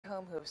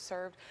home who have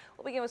served.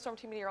 We'll begin with Storm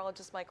Team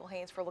meteorologist Michael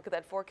Haynes for a look at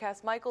that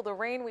forecast. Michael, the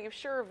rain, we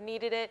sure have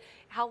needed it.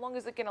 How long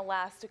is it going to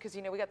last? Because,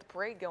 we got the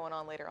parade going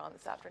on later on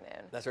this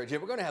afternoon. That's right,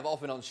 Jim. We're going to have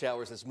off and on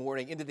showers this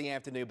morning into the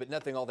afternoon, but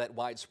nothing all that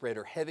widespread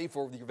or heavy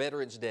for the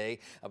Veterans Day.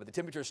 But the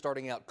temperature is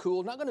starting out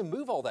cool. Not going to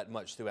move all that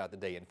much throughout the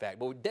day, in fact.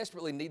 But we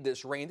desperately need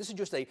this rain. This is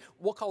just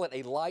we'll call it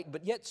a light,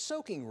 but yet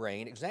soaking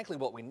rain. Exactly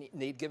what we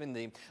need, giving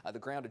the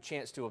ground a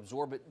chance to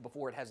absorb it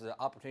before it has the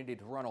opportunity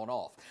to run on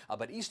off.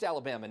 But East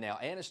Alabama now,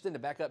 Anniston to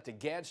back up to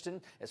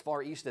Gadsden, as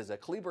far east as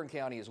Cleburne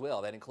County as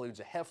well. That includes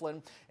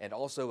Heflin and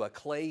also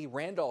Clay,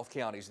 Randolph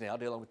counties now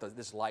dealing with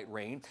this light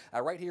rain.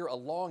 Right here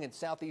along and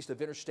southeast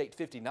of Interstate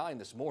 59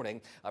 this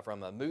morning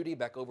from Moody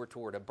back over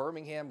toward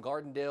Birmingham,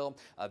 Gardendale,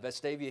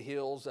 Vestavia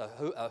Hills,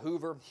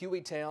 Hoover,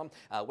 Hueytown,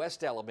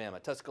 West Alabama,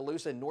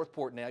 Tuscaloosa, and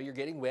Northport now. You're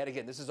getting wet.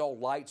 Again, this is all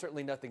light,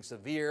 certainly nothing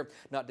severe,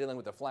 not dealing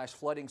with a flash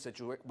flooding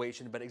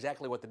situation, but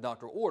exactly what the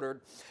doctor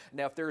ordered.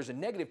 Now, if there is a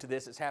negative to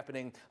this, it's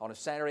happening on a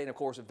Saturday and, of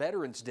course,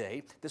 Veterans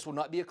Day. This will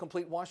not be a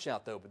complete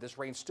washout, though, but this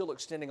rain still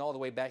extending all the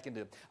way back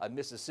into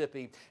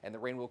Mississippi, and the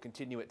rain will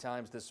continue at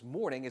times this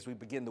morning as we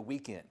begin the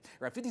weekend.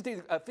 Around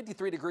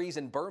 53 degrees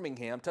in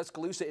Birmingham,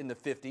 Tuscaloosa in the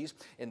 50s,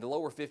 in the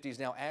lower 50s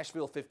now,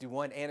 Asheville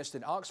 51,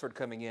 Anniston, Oxford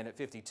coming in at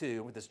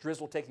 52 with this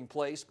drizzle taking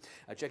place.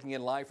 Checking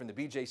in live from the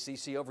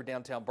BJCC over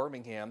downtown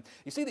Birmingham.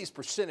 You see these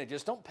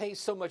percentages. Don't pay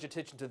so much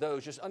attention to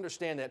those. Just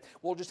understand that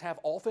we'll just have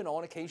off and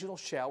on occasional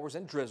showers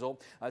and drizzle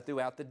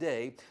throughout the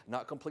day.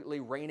 Not completely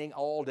raining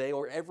all day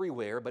or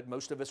everywhere, but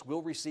most of us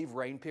will receive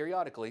rain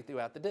periodically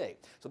throughout the day.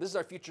 So this is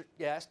our future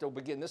forecast. It'll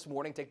begin this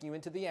morning, taking you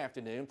into the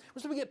afternoon.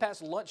 Once we get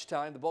past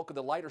lunchtime, the bulk of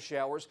the lighter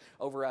showers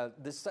over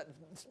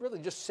really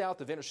just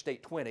south of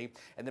Interstate 20,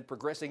 and then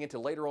progressing into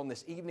later on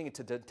this evening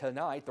into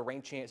tonight, the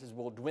rain chances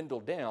will dwindle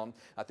down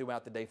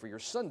throughout the day for your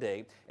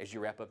Sunday as you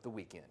wrap up the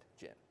weekend.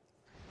 Jen.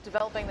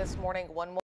 Developing this morning, one more